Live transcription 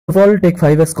First of all, take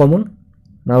 5 as common.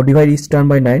 Now divide each term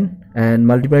by 9 and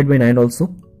multiply it by 9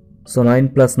 also. So 9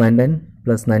 plus 99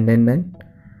 plus 999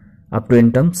 up to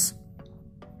n terms.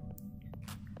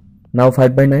 Now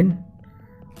 5 by 9.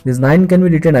 This 9 can be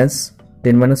written as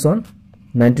 10 minus 1.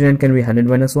 99 can be 100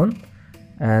 minus 1.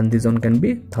 And this one can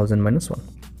be 1000 minus 1.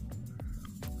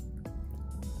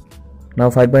 Now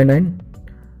 5 by 9.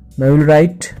 Now we will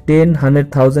write 10, 100,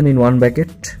 1000 in one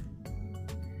bracket.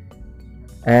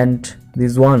 And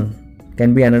this 1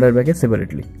 can be another bracket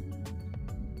separately.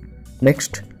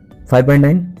 Next, 5 by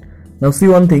 9. Now see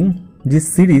one thing,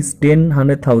 this series 10,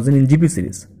 100, 1000 in GP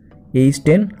series. A is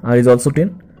 10, R is also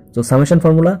 10. So summation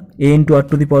formula, A into R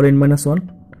to the power n minus 1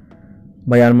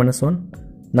 by R minus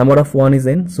 1. Number of 1 is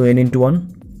n, so n into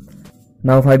 1.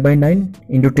 Now 5 by 9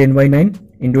 into 10 by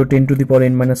 9 into 10 to the power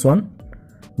n minus 1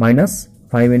 minus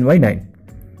 5n by 9.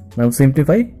 Now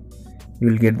simplify, you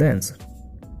will get the answer.